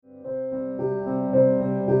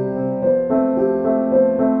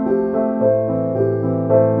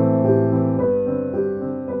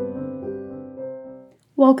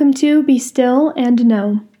Welcome to Be Still and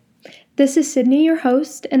Know. This is Sydney, your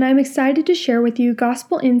host, and I'm excited to share with you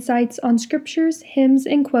gospel insights on scriptures, hymns,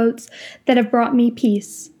 and quotes that have brought me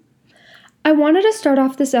peace. I wanted to start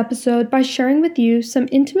off this episode by sharing with you some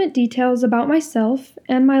intimate details about myself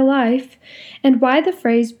and my life, and why the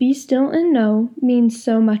phrase be still and know means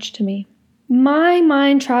so much to me. My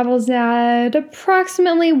mind travels at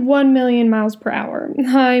approximately 1 million miles per hour.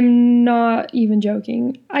 I'm not even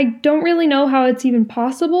joking. I don't really know how it's even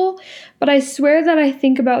possible, but I swear that I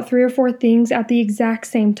think about 3 or 4 things at the exact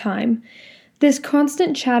same time. This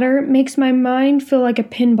constant chatter makes my mind feel like a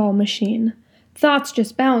pinball machine. Thoughts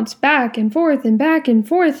just bounce back and forth, and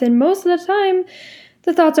most of the time,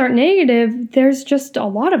 the thoughts aren't negative, there's just a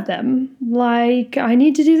lot of them. Like, I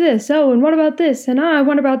need to do this, and what about this, and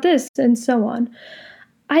what about this, and so on.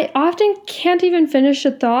 I often can't even finish a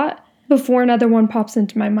thought before another one pops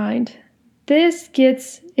into my mind. This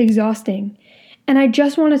gets exhausting, and I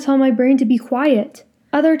just want to tell my brain to be quiet.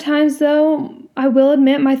 Other times, though, I will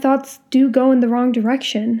admit my thoughts do go in the wrong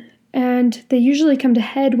direction, and they usually come to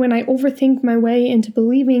head when I overthink my way into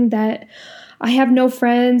believing that I have no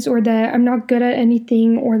friends, or that I'm not good at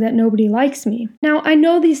anything, or that nobody likes me. Now, I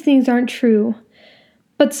know these things aren't true,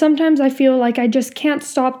 but sometimes I feel like I just can't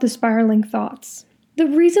stop the spiraling thoughts. The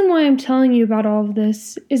reason why I'm telling you about all of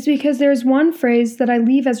this is because there's one phrase that I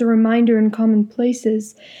leave as a reminder in common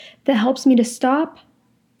places that helps me to stop,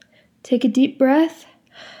 take a deep breath,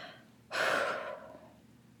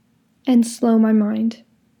 and slow my mind.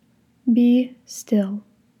 Be still.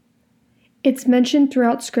 It's mentioned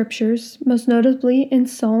throughout scriptures, most notably in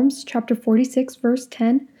Psalms chapter 46, verse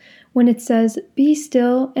 10, when it says, "Be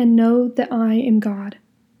still and know that I am God."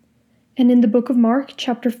 And in the book of Mark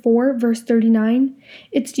chapter 4, verse 39,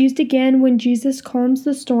 it's used again when Jesus calms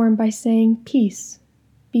the storm by saying, "Peace,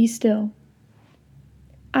 be still."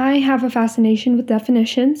 I have a fascination with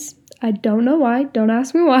definitions. I don't know why, don't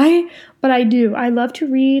ask me why, but I do. I love to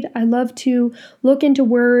read, I love to look into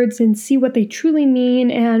words and see what they truly mean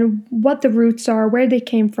and what the roots are, where they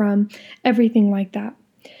came from, everything like that.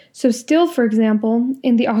 So still, for example,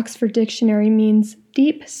 in the Oxford Dictionary means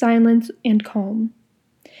deep silence and calm.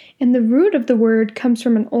 And the root of the word comes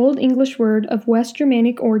from an Old English word of West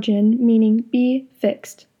Germanic origin, meaning be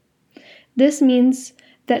fixed. This means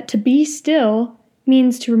that to be still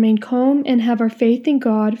means to remain calm and have our faith in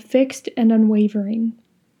God fixed and unwavering.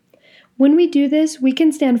 When we do this, we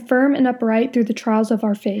can stand firm and upright through the trials of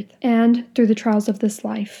our faith and through the trials of this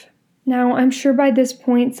life. Now, I'm sure by this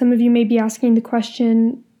point, some of you may be asking the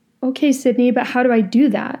question, okay, Sydney, but how do I do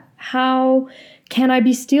that? How can I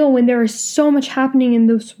be still when there is so much happening in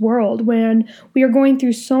this world, when we are going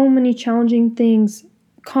through so many challenging things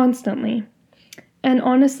constantly? And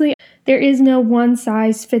honestly, there is no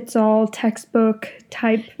one-size-fits-all textbook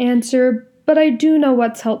type answer, but I do know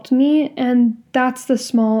what's helped me, and that's the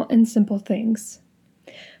small and simple things.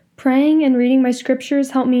 Praying and reading my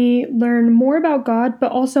scriptures help me learn more about God,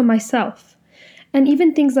 but also myself. And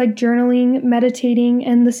even things like journaling, meditating,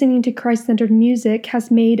 and listening to Christ-centered music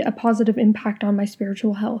has made a positive impact on my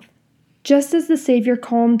spiritual health. Just as the Savior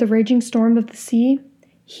calmed the raging storm of the sea,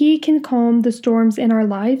 He can calm the storms in our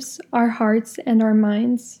lives, our hearts, and our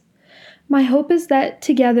minds. My hope is that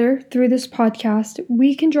together, through this podcast,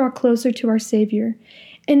 we can draw closer to our Savior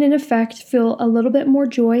and, in effect, feel a little bit more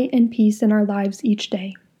joy and peace in our lives each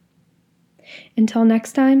day. Until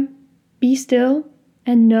next time, be still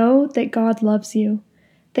and know that God loves you,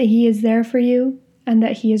 that He is there for you, and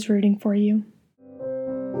that He is rooting for you.